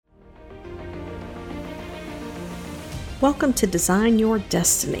Welcome to Design Your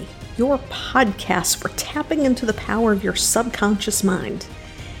Destiny, your podcast for tapping into the power of your subconscious mind.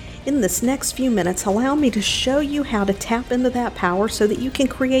 In this next few minutes, allow me to show you how to tap into that power so that you can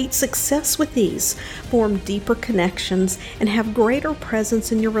create success with ease, form deeper connections, and have greater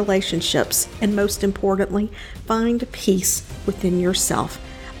presence in your relationships, and most importantly, find peace within yourself.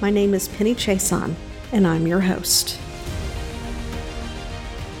 My name is Penny Chason, and I'm your host.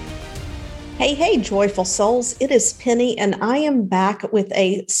 Hey, joyful souls. It is Penny, and I am back with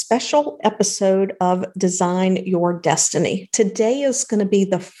a special episode of Design Your Destiny. Today is going to be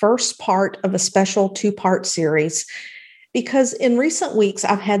the first part of a special two-part series because in recent weeks,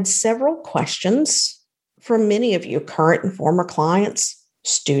 I've had several questions from many of you, current and former clients,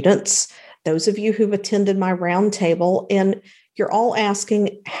 students, those of you who've attended my roundtable, and you're all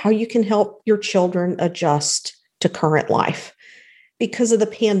asking how you can help your children adjust to current life. Because of the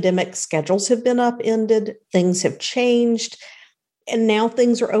pandemic, schedules have been upended, things have changed, and now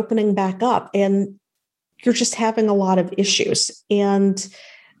things are opening back up, and you're just having a lot of issues. And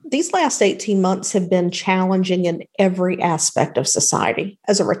these last 18 months have been challenging in every aspect of society.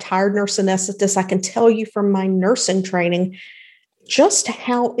 As a retired nurse anesthetist, I can tell you from my nursing training just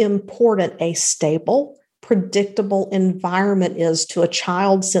how important a stable, predictable environment is to a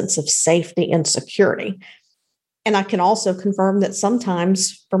child's sense of safety and security. And I can also confirm that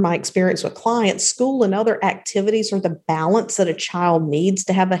sometimes, from my experience with clients, school and other activities are the balance that a child needs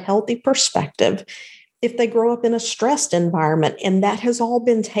to have a healthy perspective if they grow up in a stressed environment. And that has all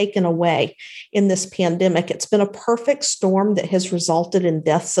been taken away in this pandemic. It's been a perfect storm that has resulted in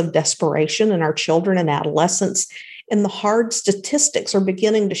deaths of desperation in our children and adolescents. And the hard statistics are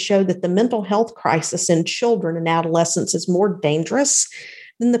beginning to show that the mental health crisis in children and adolescents is more dangerous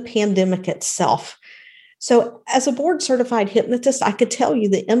than the pandemic itself. So as a board-certified hypnotist, I could tell you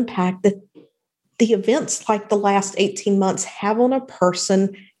the impact that the events like the last 18 months have on a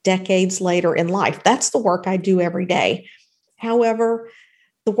person decades later in life. That's the work I do every day. However,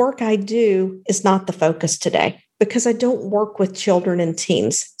 the work I do is not the focus today because I don't work with children and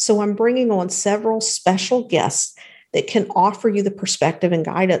teens. So I'm bringing on several special guests that can offer you the perspective and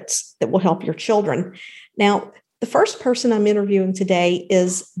guidance that will help your children. Now, the first person I'm interviewing today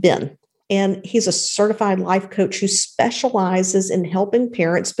is Ben. And he's a certified life coach who specializes in helping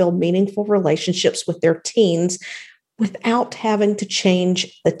parents build meaningful relationships with their teens without having to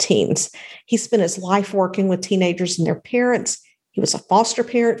change the teens. He spent his life working with teenagers and their parents. He was a foster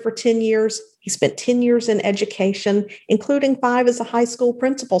parent for 10 years. He spent 10 years in education, including 5 as a high school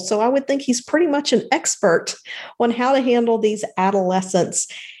principal. So I would think he's pretty much an expert on how to handle these adolescents.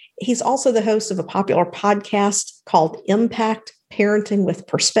 He's also the host of a popular podcast called Impact Parenting with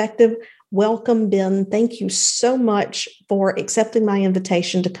Perspective. Welcome, Ben. Thank you so much for accepting my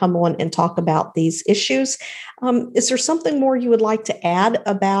invitation to come on and talk about these issues. Is there something more you would like to add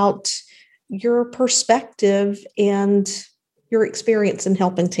about your perspective and your experience in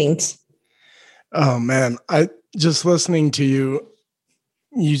helping teens? Oh, man. Just listening to you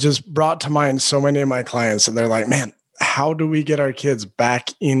just brought to mind so many of my clients, and they're like, man, how do we get our kids back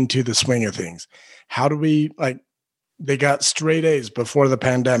into the swing of things? How do we they got straight A's before the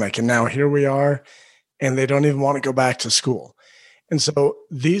pandemic, and now here we are, and they don't even want to go back to school. And so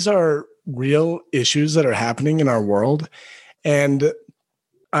these are real issues that are happening in our world. And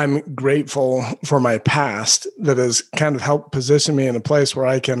I'm grateful for my past that has kind of helped position me in a place where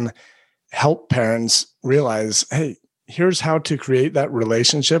I can help parents realize, hey, here's how to create that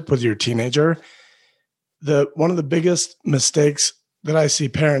relationship with your teenager. One of the biggest mistakes that I see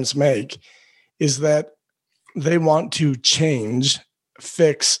parents make is that they want to change,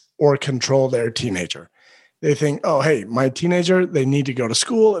 fix, or control their teenager. They think, oh, hey, my teenager, they need to go to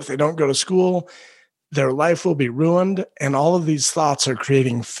school. If they don't go to school, their life will be ruined. And all of these thoughts are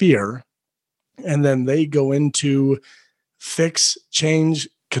creating fear. And then they go into fix, change,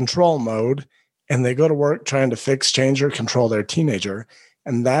 control mode, and they go to work trying to fix, change, or control their teenager.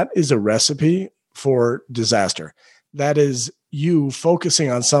 And that is a recipe for disaster. That is you focusing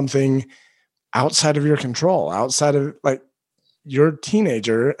on something outside of your control, outside of your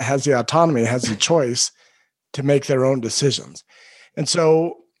teenager has the autonomy, has the choice to make their own decisions. And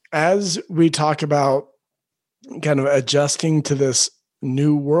so as we talk about kind of adjusting to this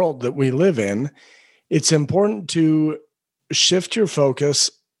new world that we live in, it's important to shift your focus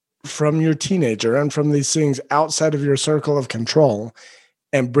from your teenager and from these things outside of your circle of control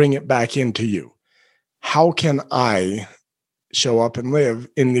and bring it back into you. How can I show up and live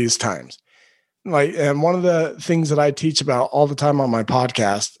in these times? And one of the things that I teach about all the time on my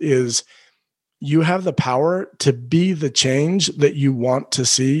podcast is you have the power to be the change that you want to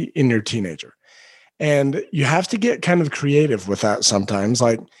see in your teenager. And you have to get kind of creative with that sometimes.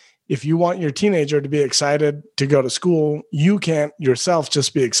 Like if you want your teenager to be excited to go to school, you can't yourself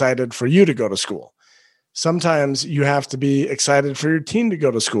just be excited for you to go to school. Sometimes you have to be excited for your teen to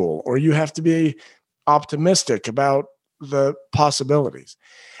go to school, or you have to be optimistic about the possibilities.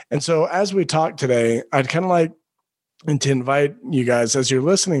 And so as we talk today, I'd kind of like to invite you guys, as you're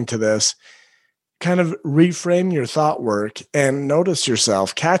listening to this, kind of reframe your thought work and notice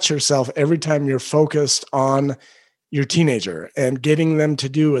yourself, catch yourself every time you're focused on your teenager and getting them to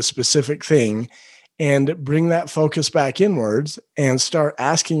do a specific thing, and bring that focus back inwards and start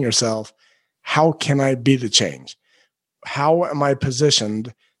asking yourself, how can I be the change? How am I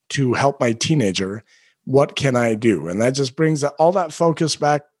positioned to help my teenager? What can I do? And that just brings all that focus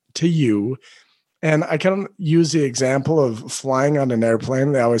back to you. And I kind of use the example of flying on an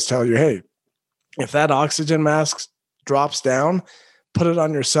airplane. They always tell you, hey, if that oxygen mask drops down, put it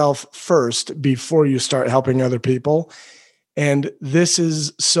on yourself first before you start helping other people. And this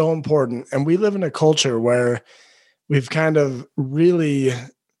is so important. And we live in a culture where we've kind of really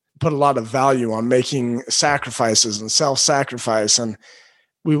put a lot of value on making sacrifices and self-sacrifice. And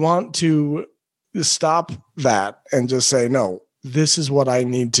we want to stop that and just say, no, this is what I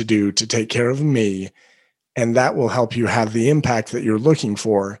need to do to take care of me. And that will help you have the impact that you're looking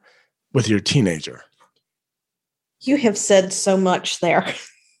for with your teenager. You have said so much there.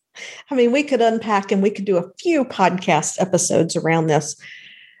 I mean, we could unpack and we could do a few podcast episodes around this.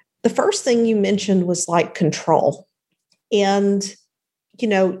 The first thing you mentioned was like control. And, you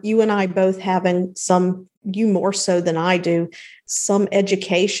know, you and I both having some, you more so than I do, some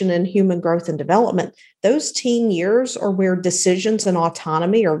education in human growth and development. Those teen years are where decisions and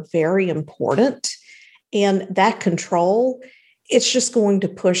autonomy are very important. And that control, it's just going to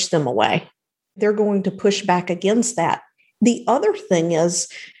push them away. They're going to push back against that. The other thing is,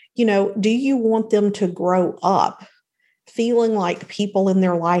 you know, do you want them to grow up feeling like people in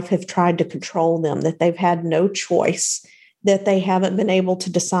their life have tried to control them, that they've had no choice, that they haven't been able to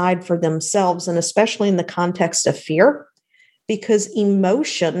decide for themselves, and especially in the context of fear, because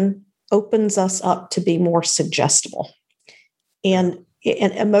emotion opens us up to be more suggestible. And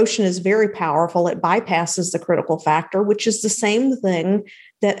emotion is very powerful. It bypasses the critical factor, which is the same thing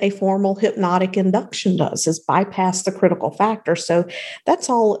that a formal hypnotic induction does, is bypass the critical factor. So that's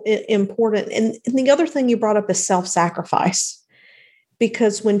all important. And the other thing you brought up is self-sacrifice,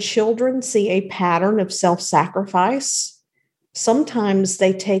 because when children see a pattern of self-sacrifice, sometimes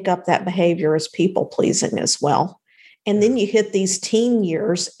they take up that behavior as people-pleasing as well. And then you hit these teen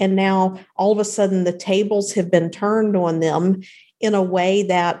years, and now all of a sudden the tables have been turned on them in a way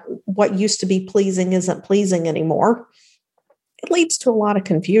that what used to be pleasing isn't pleasing anymore. It leads to a lot of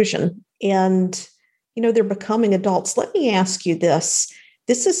confusion. And, you know, they're becoming adults. Let me ask you this.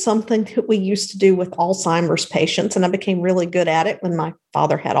 This is something that we used to do with Alzheimer's patients, and I became really good at it when my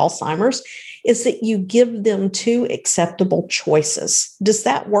father had Alzheimer's, is that you give them two acceptable choices. Does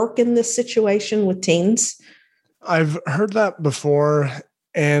that work in this situation with teens? I've heard that before,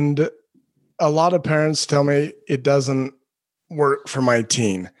 and a lot of parents tell me it doesn't work for my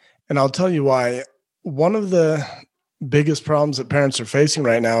teen. And I'll tell you why. One of the biggest problems that parents are facing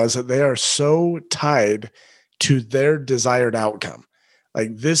right now is that they are so tied to their desired outcome.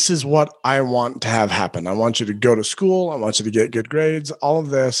 Like, this is what I want to have happen. I want you to go to school. I want you to get good grades, all of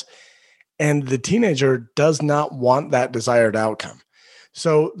this. And the teenager does not want that desired outcome.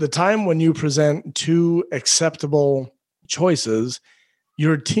 So the time when you present two acceptable choices,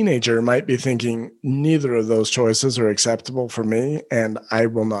 your teenager might be thinking, neither of those choices are acceptable for me, and I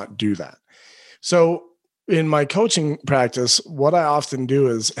will not do that. So in my coaching practice, what I often do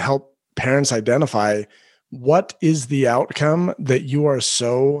is help parents identify what is the outcome that you are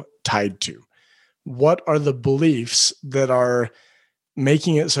so tied to. What are the beliefs that are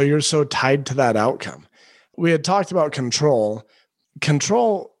making it so you're so tied to that outcome? We had talked about control.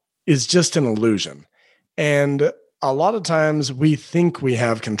 Control is just an illusion. And a lot of times we think we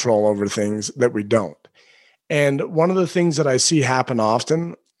have control over things that we don't. And one of the things that I see happen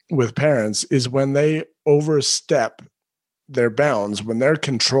often with parents is when they overstep their bounds, when they're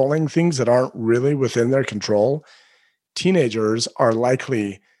controlling things that aren't really within their control, teenagers are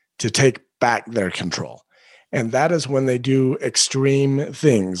likely to take back their control. And that is when they do extreme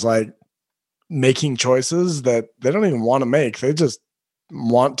things like making choices that they don't even want to make. They just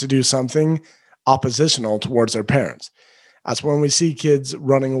want to do something oppositional towards their parents. That's when we see kids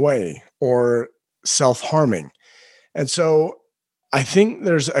running away or self-harming. And so I think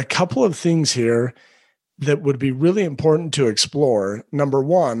there's a couple of things here that would be really important to explore. Number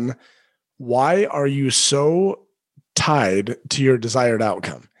one, why are you so tied to your desired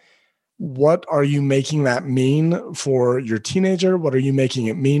outcome? What are you making that mean for your teenager? What are you making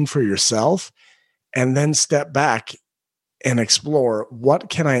it mean for yourself? And then step back and explore,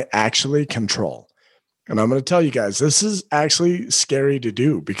 what can I actually control? And I'm going to tell you guys, this is actually scary to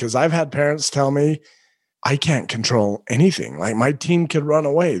do, because I've had parents tell me, I can't control anything. Like, my teen could run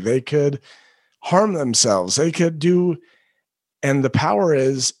away. They could harm themselves. They could do. And the power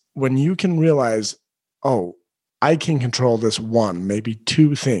is when you can realize, oh, I can control this one, maybe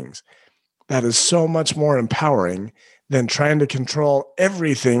two things. That is so much more empowering than trying to control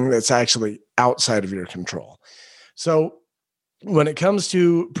everything that's actually outside of your control. So when it comes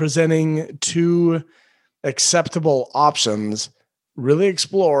to presenting two acceptable options, really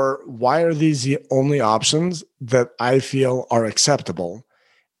explore, why are these the only options that I feel are acceptable?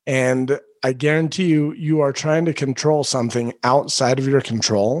 And I guarantee you, you are trying to control something outside of your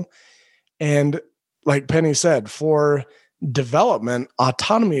control. And like Penny said, for development,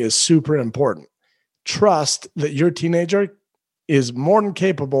 autonomy is super important. Trust that your teenager is more than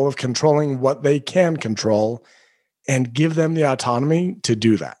capable of controlling what they can control, and give them the autonomy to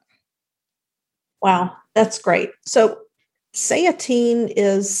do that. Wow, that's great. So say a teen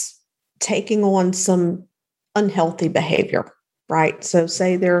is taking on some unhealthy behavior, right? So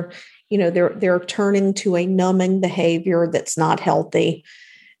say they're turning to a numbing behavior that's not healthy,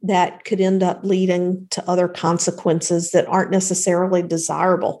 that could end up leading to other consequences that aren't necessarily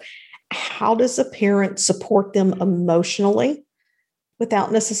desirable. How does a parent support them emotionally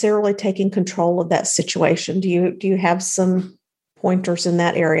without necessarily taking control of that situation? Do you have some pointers in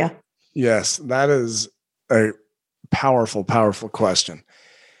that area? Yes, that is a powerful, powerful question.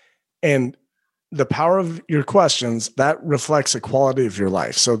 And the power of your questions, that reflects the quality of your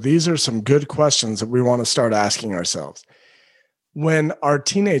life. So these are some good questions that we want to start asking ourselves. When our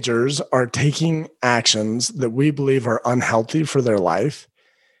teenagers are taking actions that we believe are unhealthy for their life,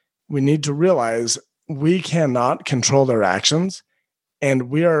 we need to realize we cannot control their actions, and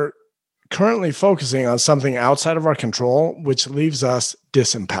we are currently focusing on something outside of our control, which leaves us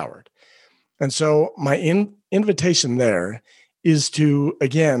disempowered. And so my invitation there is to,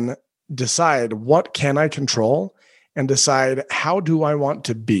 again, decide, what can I control, and decide, how do I want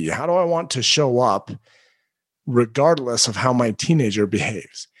to be? How do I want to show up regardless of how my teenager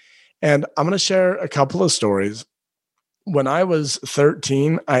behaves? And I'm going to share a couple of stories. When I was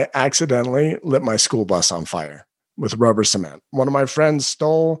 13, I accidentally lit my school bus on fire with rubber cement. One of my friends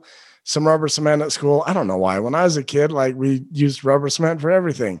stole some rubber cement at school. I don't know why. When I was a kid, like, we used rubber cement for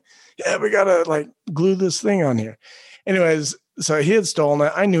everything. Yeah, we got to like glue this thing on here. Anyways, so he had stolen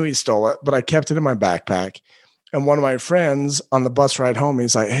it. I knew he stole it, but I kept it in my backpack. And one of my friends on the bus ride home,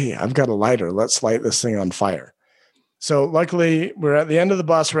 he's like, hey, I've got a lighter. Let's light this thing on fire. So luckily, we're at the end of the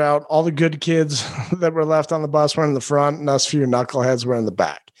bus route. All the good kids that were left on the bus were in the front, and us few knuckleheads were in the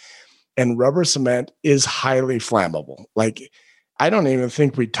back. And rubber cement is highly flammable. Like, I don't even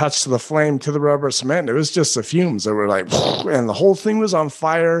think we touched the flame to the rubber cement. It was just the fumes that were like, and the whole thing was on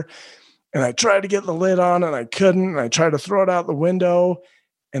fire. And I tried to get the lid on, and I couldn't. And I tried to throw it out the window,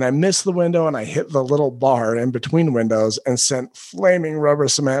 and I missed the window, and I hit the little bar in between windows and sent flaming rubber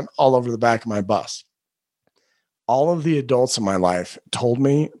cement all over the back of my bus. All of the adults in my life told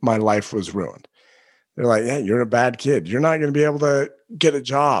me my life was ruined. They're like, yeah, you're a bad kid. You're not going to be able to get a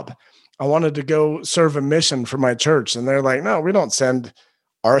job. I wanted to go serve a mission for my church. And they're like, no, we don't send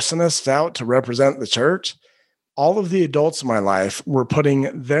arsonists out to represent the church. All of the adults in my life were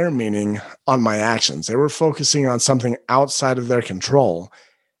putting their meaning on my actions. They were focusing on something outside of their control.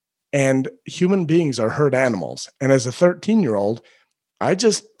 And human beings are herd animals. And as a 13-year-old, I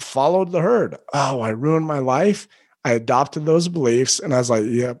just followed the herd. Oh, I ruined my life. I adopted those beliefs, and I was like,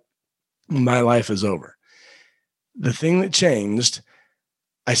 yep, my life is over. The thing that changed,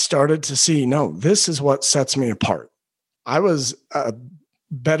 I started to see, no, this is what sets me apart. I was a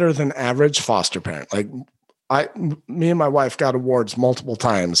better than average foster parent. Like, me and my wife got awards multiple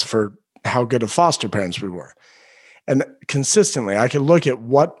times for how good of foster parents we were. And consistently, I could look at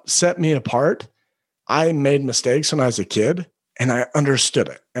what set me apart. I made mistakes when I was a kid, and I understood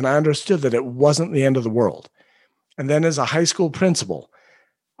it. And I understood that it wasn't the end of the world. And then as a high school principal,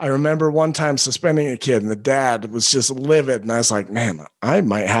 I remember one time suspending a kid, and the dad was just livid. And I was like, man, I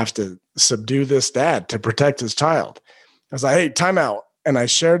might have to subdue this dad to protect his child. I was like, hey, time out. And I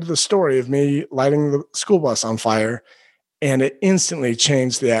shared the story of me lighting the school bus on fire, and it instantly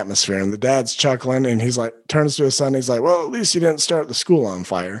changed the atmosphere. And the dad's chuckling, and he's like, turns to his son. He's like, well, at least you didn't start the school on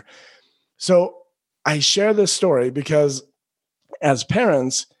fire. So I share this story because as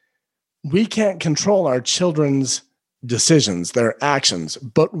parents, we can't control our children's decisions, their actions,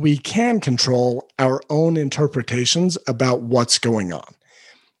 but we can control our own interpretations about what's going on.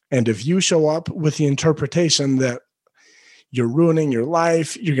 And if you show up with the interpretation that you're ruining your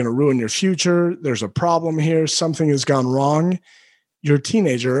life, you're going to ruin your future, there's a problem here, something has gone wrong, your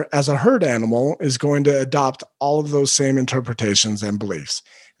teenager, as a herd animal, is going to adopt all of those same interpretations and beliefs.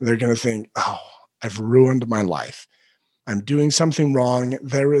 They're going to think, oh, I've ruined my life. I'm doing something wrong.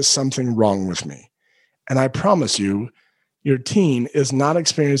 There is something wrong with me. And I promise you, your teen is not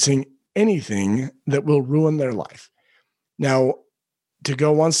experiencing anything that will ruin their life. Now, to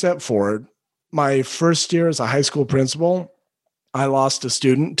go one step forward, my first year as a high school principal, I lost a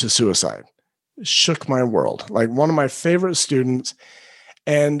student to suicide. Shook my world. Like, one of my favorite students.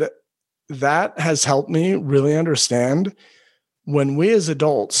 And that has helped me really understand when we as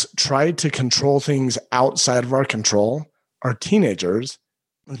adults try to control things outside of our control, our teenagers,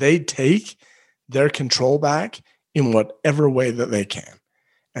 they take their control back in whatever way that they can.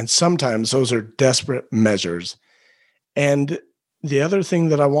 And sometimes those are desperate measures. And the other thing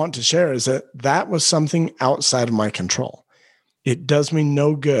that I want to share is that that was something outside of my control. It does me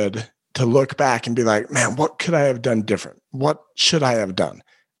no good to look back and be like, man, what could I have done different? What should I have done?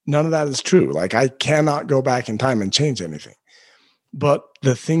 None of that is true. Like, I cannot go back in time and change anything. But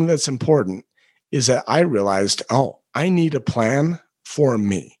the thing that's important is that I realized, oh, I need a plan for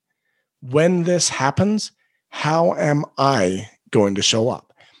me. When this happens, how am I going to show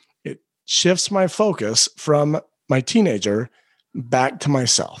up? It shifts my focus from my teenager back to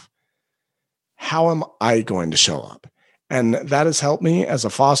myself. How am I going to show up? And that has helped me as a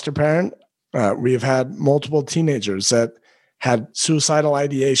foster parent. We have had multiple teenagers that had suicidal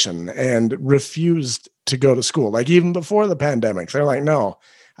ideation and refused to go to school. Like, even before the pandemic, they're like, no,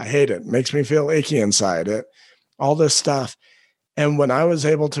 I hate it. It makes me feel icky inside it, all this stuff. And when I was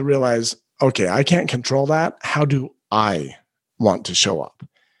able to realize, okay, I can't control that. How do I want to show up?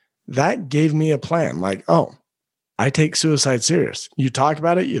 That gave me a plan. Like, oh, I take suicide serious. You talk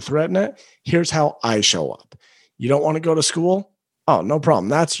about it, you threaten it. Here's how I show up. You don't want to go to school? Oh, no problem.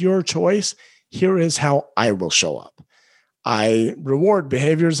 That's your choice. Here is how I will show up. I reward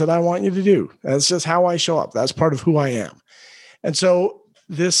behaviors that I want you to do. That's just how I show up. That's part of who I am. And so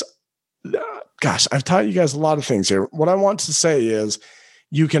this, I've taught you guys a lot of things here. What I want to say is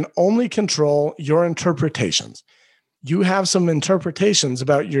you can only control your interpretations. You have some interpretations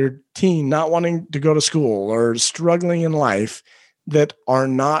about your teen not wanting to go to school or struggling in life that are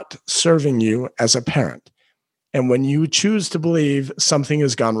not serving you as a parent. And when you choose to believe something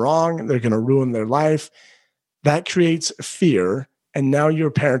has gone wrong, they're going to ruin their life, that creates fear. And now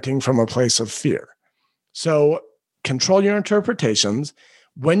you're parenting from a place of fear. So control your interpretations.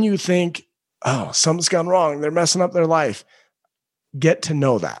 When you think, oh, something's gone wrong, they're messing up their life, get to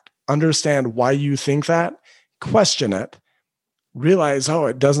know that. Understand why you think that. Question it. Realize, oh,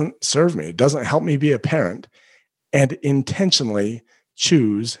 it doesn't serve me. It doesn't help me be a parent. And intentionally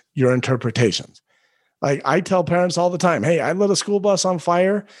choose your interpretations. Like, I tell parents all the time, hey, I lit a school bus on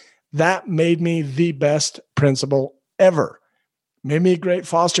fire. That made me the best principal ever. Made me a great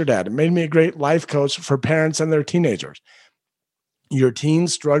foster dad. It made me a great life coach for parents and their teenagers. Your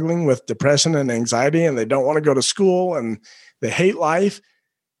teens struggling with depression and anxiety, and they don't want to go to school and they hate life.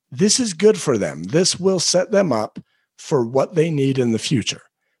 This is good for them. This will set them up for what they need in the future.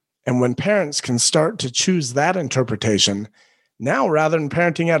 And when parents can start to choose that interpretation, now rather than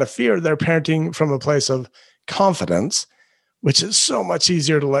parenting out of fear, they're parenting from a place of confidence, which is so much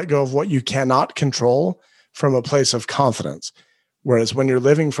easier to let go of what you cannot control from a place of confidence. Whereas when you're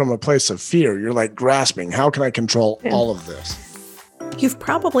living from a place of fear, you're like grasping, how can I control all of this? You've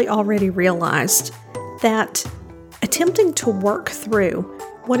probably already realized that attempting to work through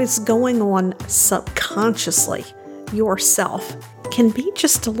what is going on subconsciously yourself can be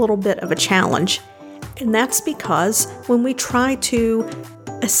just a little bit of a challenge. And that's because when we try to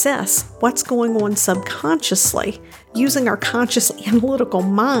assess what's going on subconsciously, using our conscious analytical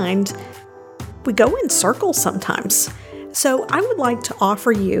mind, we go in circles sometimes. So I would like to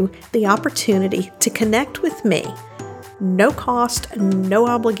offer you the opportunity to connect with me. No cost, no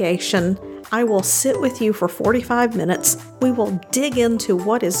obligation. I will sit with you for 45 minutes. We will dig into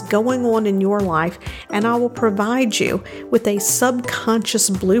what is going on in your life, and I will provide you with a subconscious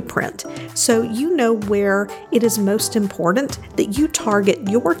blueprint so you know where it is most important that you target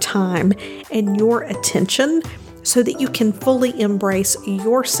your time and your attention so that you can fully embrace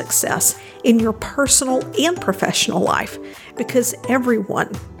your success in your personal and professional life, because everyone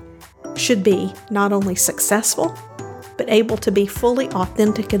should be not only successful, but able to be fully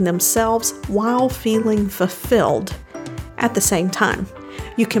authentic in themselves while feeling fulfilled at the same time.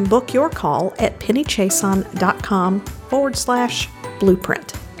 You can book your call at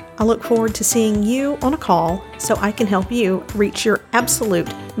pennychason.com/blueprint. I look forward to seeing you on a call so I can help you reach your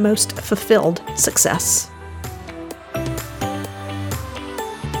absolute most fulfilled success.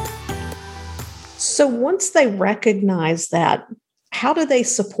 So once they recognize that, how do they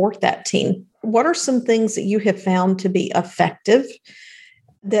support that teen? What are some things that you have found to be effective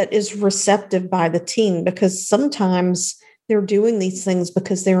that is receptive by the teen? Because sometimes they're doing these things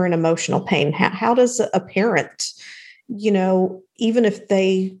because they're in emotional pain. How does a parent, even if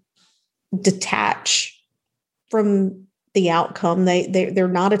they detach from the outcome, they're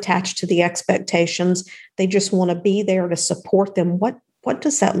not attached to the expectations, they just want to be there to support them. What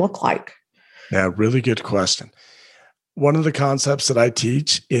does that look like? Yeah, really good question. One of the concepts that I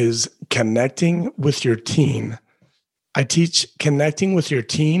teach is connecting with your teen. I teach connecting with your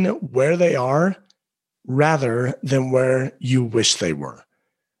teen where they are rather than where you wish they were.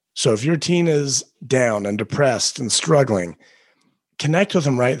 So if your teen is down and depressed and struggling, connect with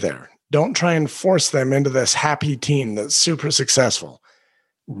them right there. Don't try and force them into this happy teen that's super successful.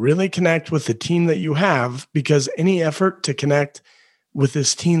 Really connect with the teen that you have, because any effort to connect with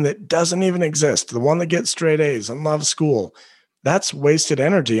this teen that doesn't even exist, the one that gets straight A's and loves school, that's wasted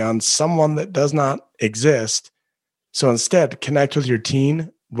energy on someone that does not exist. So instead, connect with your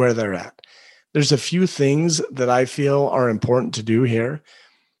teen where they're at. There's a few things that I feel are important to do here.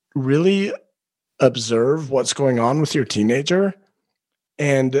 Really observe what's going on with your teenager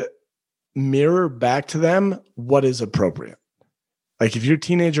and mirror back to them what is appropriate. Like if your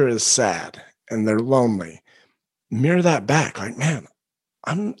teenager is sad and they're lonely, mirror that back. Like, man,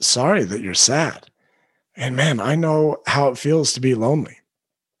 I'm sorry that you're sad. And man, I know how it feels to be lonely.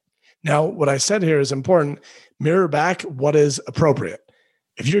 Now, what I said here is important. Mirror back what is appropriate.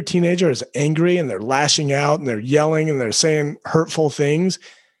 If your teenager is angry and they're lashing out and they're yelling and they're saying hurtful things,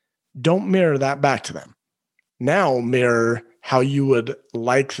 don't mirror that back to them. Now mirror how you would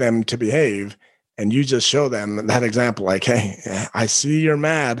like them to behave. And you just show them that example, like, hey, I see you're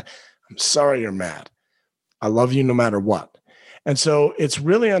mad. I'm sorry you're mad. I love you no matter what. And so it's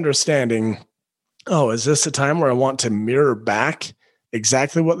really understanding, is this a time where I want to mirror back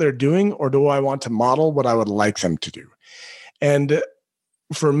exactly what they're doing, or do I want to model what I would like them to do? And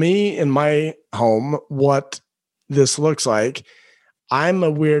for me in my home, what this looks like, I'm a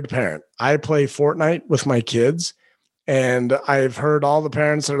weird parent. I play Fortnite with my kids, and I've heard all the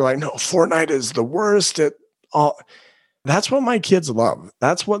parents that are like, no, Fortnite is the worst at all. That's what my kids love.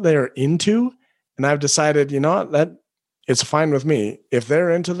 That's what they're into. And I've decided, that it's fine with me. If they're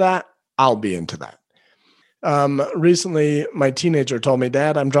into that, I'll be into that. Recently, my teenager told me,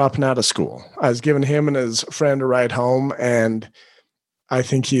 Dad, I'm dropping out of school. I was giving him and his friend a ride home, and I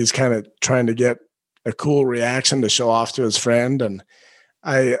think he's kind of trying to get a cool reaction to show off to his friend. And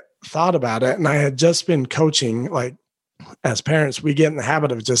I thought about it, and I had just been coaching, like as parents, we get in the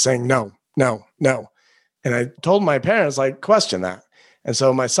habit of just saying, no, no, no. And I told my parents, like, question that. And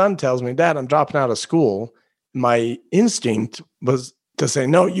so my son tells me, Dad, I'm dropping out of school. My instinct was to say,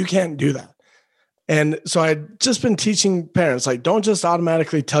 no, you can't do that. And so I'd just been teaching parents, like, don't just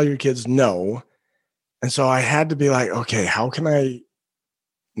automatically tell your kids no. And so I had to be like, okay, how can I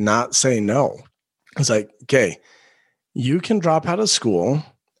not say no? It's like, okay, you can drop out of school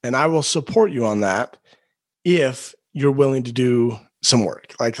and I will support you on that if you're willing to do some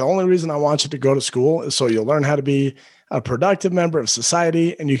work. Like, the only reason I want you to go to school is so you'll learn how to be a productive member of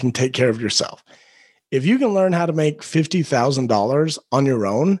society and you can take care of yourself. If you can learn how to make $50,000 on your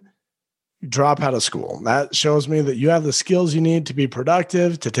own, drop out of school. That shows me that you have the skills you need to be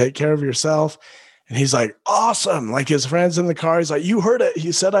productive, to take care of yourself. And he's like, awesome. Like, his friends in the car, he's like, you heard it.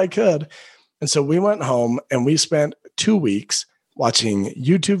 He said I could. And so we went home and we spent 2 weeks watching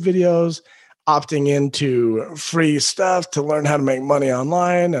YouTube videos, opting into free stuff to learn how to make money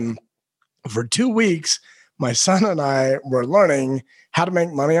online. And for 2 weeks, my son and I were learning how to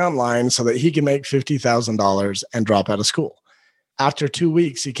make money online so that he can make $50,000 and drop out of school. After 2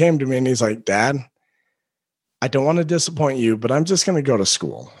 weeks, he came to me and he's like, Dad, I don't want to disappoint you, but I'm just going to go to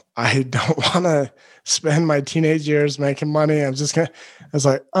school. I don't want to spend my teenage years making money. I was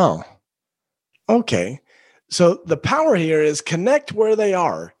like, oh, okay. So the power here is connect where they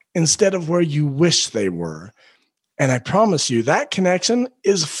are instead of where you wish they were. And I promise you that connection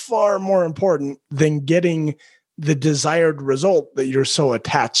is far more important than getting the desired result that you're so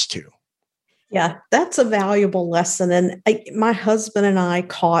attached to. Yeah, that's a valuable lesson. And my husband and I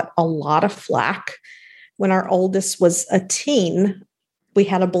caught a lot of flack when our oldest was a teen. We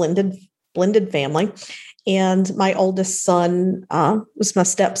had a blended family. And my oldest son was my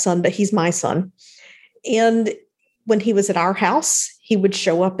stepson, but he's my son. And when he was at our house, he would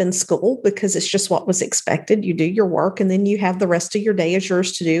show up in school because it's just what was expected. You do your work and then you have the rest of your day as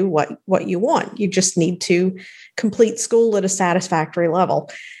yours to do what you want. You just need to complete school at a satisfactory level.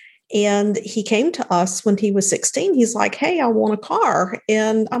 And he came to us when he was 16. He's like, hey, I want a car.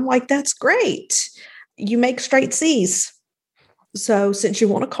 And I'm like, that's great. You make straight C's. So since you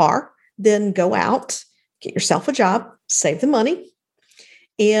want a car, then go out, get yourself a job, save the money.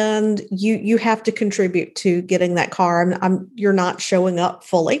 And you have to contribute to getting that car. You're not showing up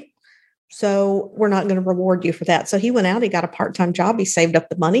fully. So we're not going to reward you for that. So he went out, he got a part-time job. He saved up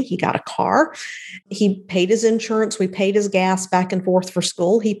the money. He got a car. He paid his insurance. We paid his gas back and forth for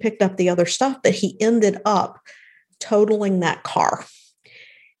school. He picked up the other stuff, but he ended up totaling that car.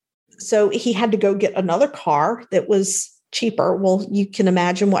 So he had to go get another car that was cheaper. Well, you can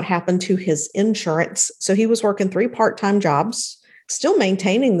imagine what happened to his insurance. So he was working 3 part-time jobs, still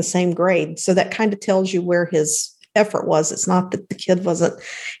maintaining the same grade. So that kind of tells you where his effort was. It's not that the kid wasn't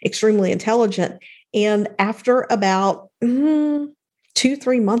extremely intelligent. And after about 2-3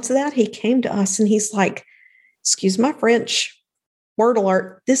 months of that, he came to us and he's like, excuse my French, word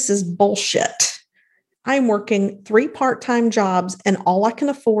alert, this is bullshit. I'm working 3 part-time jobs and all I can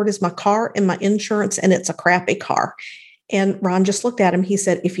afford is my car and my insurance, and it's a crappy car. And Ron just looked at him. He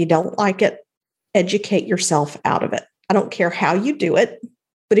said, if you don't like it, educate yourself out of it. I don't care how you do it,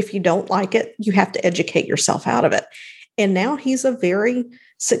 but if you don't like it, you have to educate yourself out of it. And now he's a very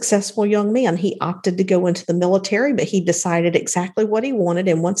successful young man. He opted to go into the military, but he decided exactly what he wanted.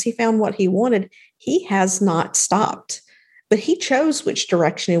 And once he found what he wanted, he has not stopped. But he chose which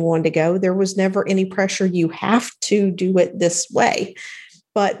direction he wanted to go. There was never any pressure. You have to do it this way.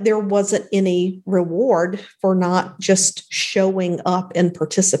 But there wasn't any reward for not just showing up and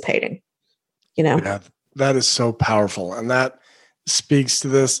participating, Yeah, that is so powerful. And that speaks to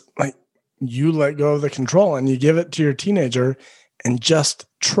this, like, you let go of the control and you give it to your teenager and just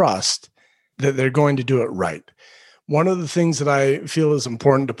trust that they're going to do it right. One of the things that I feel is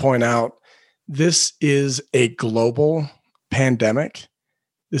important to point out, this is a global pandemic.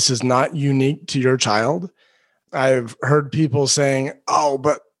 This is not unique to your child. I've heard people saying, oh,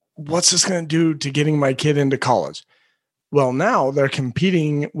 but what's this going to do to getting my kid into college? Well, now they're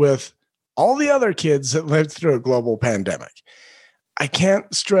competing with all the other kids that lived through a global pandemic. I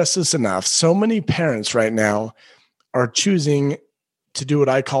can't stress this enough. So many parents right now are choosing to do what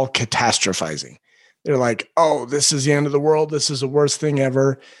I call catastrophizing. They're like, oh, this is the end of the world. This is the worst thing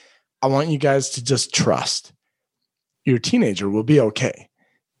ever. I want you guys to just trust. Your teenager will be okay.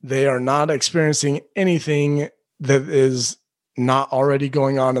 They are not experiencing anything that is not already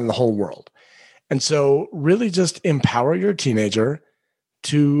going on in the whole world. And so really just empower your teenager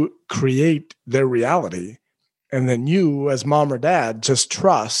to create their reality. And then you, as mom or dad, just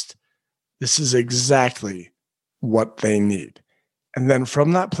trust this is exactly what they need. And then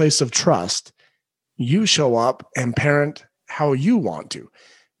from that place of trust, you show up and parent how you want to.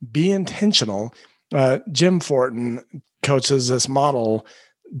 Be intentional. Jim Fortin coaches this model,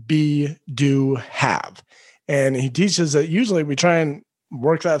 be, do, have. And he teaches that usually we try and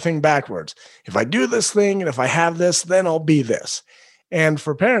work that thing backwards. If I do this thing and if I have this, then I'll be this. And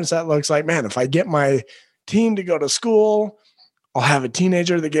for parents, that looks like, man, if I get my teen to go to school, I'll have a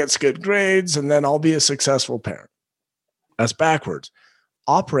teenager that gets good grades, and then I'll be a successful parent. That's backwards.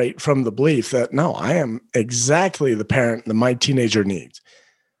 Operate from the belief that, no, I am exactly the parent that my teenager needs.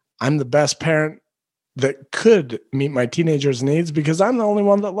 I'm the best parent that could meet my teenager's needs because I'm the only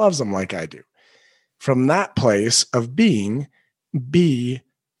one that loves them like I do. From that place of being, be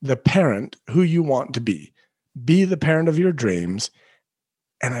the parent who you want to be. Be the parent of your dreams.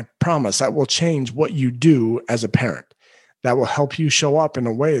 And I promise that will change what you do as a parent. That will help you show up in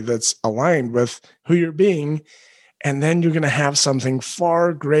a way that's aligned with who you're being. And then you're going to have something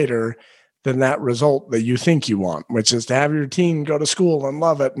far greater than that result that you think you want, which is to have your teen go to school and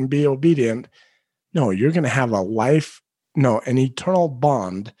love it and be obedient. No, you're going to have an eternal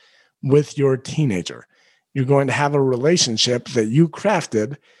bond with your teenager. You're going to have a relationship that you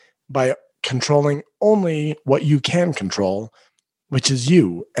crafted by controlling only what you can control, which is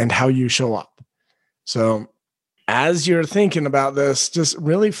you and how you show up. So as you're thinking about this, just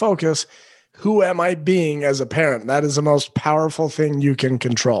really focus, who am I being as a parent? That is the most powerful thing you can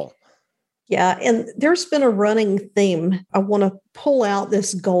control. Yeah. And there's been a running theme. I want to pull out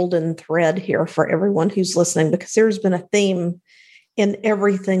this golden thread here for everyone who's listening, because there's been a theme in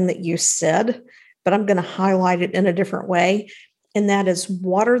everything that you said, but I'm going to highlight it in a different way. And that is,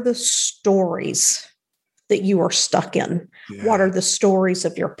 what are the stories that you are stuck in? Yeah. What are the stories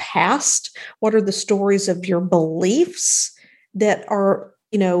of your past? What are the stories of your beliefs that are,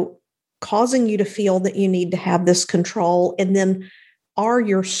 causing you to feel that you need to have this control? And then are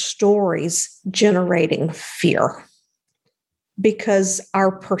your stories generating fear? Because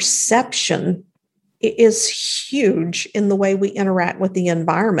our perception is huge in the way we interact with the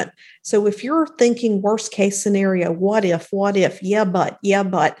environment. So if you're thinking worst case scenario, what if, yeah,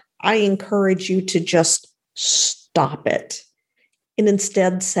 but, I encourage you to just stop it and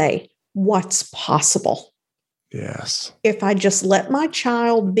instead say, what's possible? Yes. If I just let my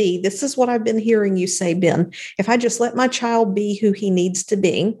child be, this is what I've been hearing you say, Ben, if I just let my child be who he needs to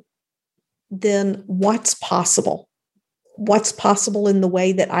be, then what's possible? What's possible in the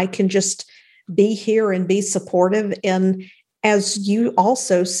way that I can just be here and be supportive? And as you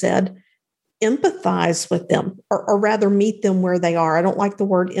also said, empathize with them, or rather meet them where they are. I don't like the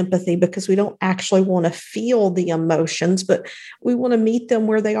word empathy because we don't actually want to feel the emotions, but we want to meet them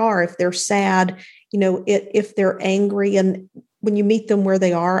where they are. If they're sad, if they're angry, and when you meet them where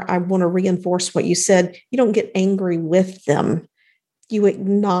they are, I want to reinforce what you said. You don't get angry with them. You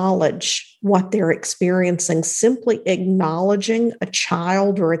acknowledge what they're experiencing. Simply acknowledging a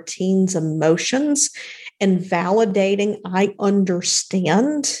child or a teen's emotions and validating, I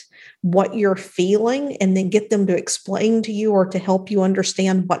understand what you're feeling, and then get them to explain to you or to help you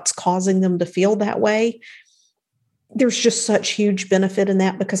understand what's causing them to feel that way. There's just such huge benefit in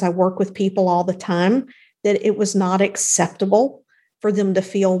that, because I work with people all the time that it was not acceptable for them to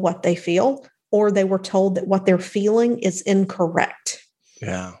feel what they feel, or they were told that what they're feeling is incorrect.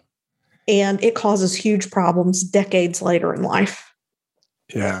 Yeah. And it causes huge problems decades later in life.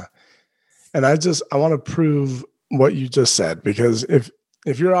 Yeah. And I want to prove what you just said, because if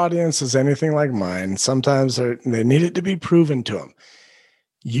your audience is anything like mine, sometimes they need it to be proven to them.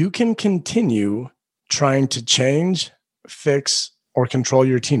 You can continue trying to change, fix, or control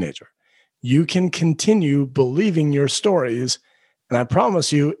your teenager. You can continue believing your stories, and I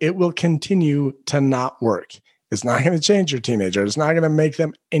promise you, it will continue to not work. It's not going to change your teenager. It's not going to make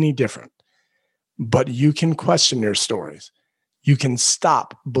them any different. But you can question your stories. You can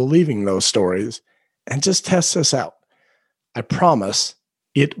stop believing those stories and just test this out. I promise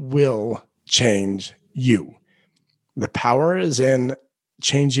it will change you. The power is in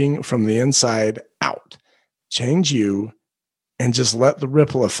changing from the inside out. Change you, and just let the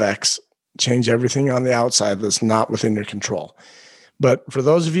ripple effects change everything on the outside that's not within your control. But for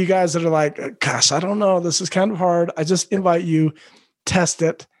those of you guys that are like, gosh, I don't know, this is kind of hard, I just invite you, test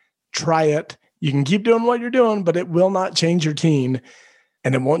it, try it. You can keep doing what you're doing, but it will not change your teen,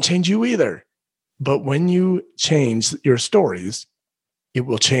 and it won't change you either. But when you change your stories, it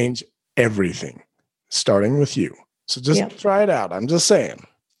will change everything, starting with you. So just try it out. I'm just saying.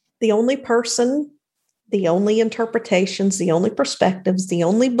 The only person, the only interpretations, the only perspectives, the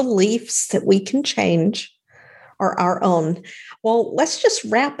only beliefs that we can change are our own. Well, let's just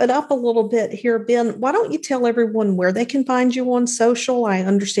wrap it up a little bit here, Ben. Why don't you tell everyone where they can find you on social? I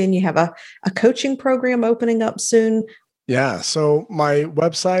understand you have a coaching program opening up soon. Yeah. So my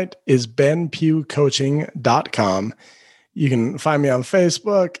website is benpughcoaching.com. You can find me on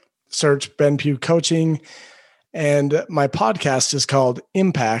Facebook, search Ben Pugh Coaching. And my podcast is called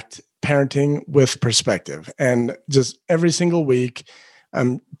Impact Parenting with Perspective. And just every single week,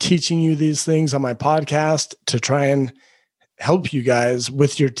 I'm teaching you these things on my podcast to try and help you guys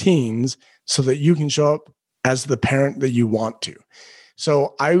with your teens so that you can show up as the parent that you want to.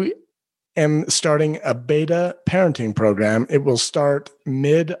 So I am starting a beta parenting program. It will start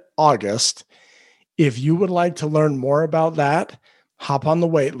mid-August. If you would like to learn more about that, hop on the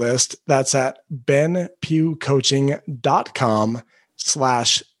wait list. That's at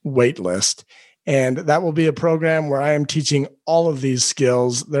benpughcoaching.com/waitlist. And that will be a program where I am teaching all of these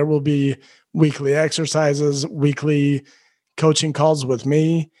skills. There will be weekly exercises, weekly coaching calls with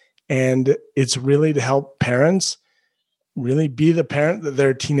me. And it's really to help parents really be the parent that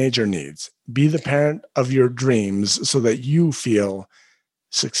their teenager needs. Be the parent of your dreams so that you feel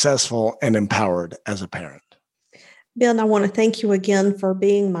successful and empowered as a parent. Ben, I want to thank you again for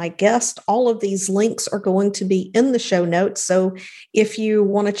being my guest. All of these links are going to be in the show notes. So if you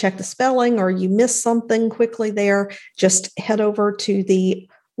want to check the spelling or you missed something quickly there, just head over to the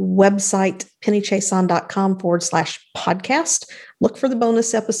website, pennychason.com/podcast. Look for the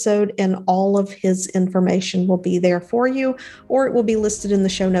bonus episode, and all of his information will be there for you, or it will be listed in the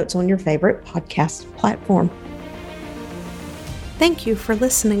show notes on your favorite podcast platform. Thank you for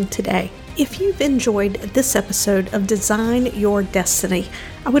listening today. If you've enjoyed this episode of Design Your Destiny,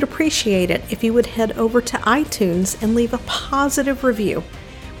 I would appreciate it if you would head over to iTunes and leave a positive review.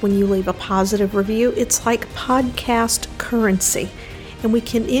 When you leave a positive review, it's like podcast currency, and we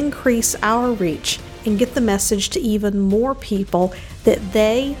can increase our reach and get the message to even more people that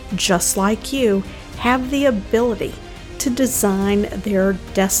they, just like you, have the ability to design their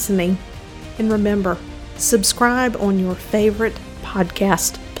destiny. And remember, subscribe on your favorite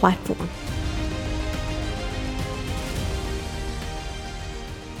podcast platform.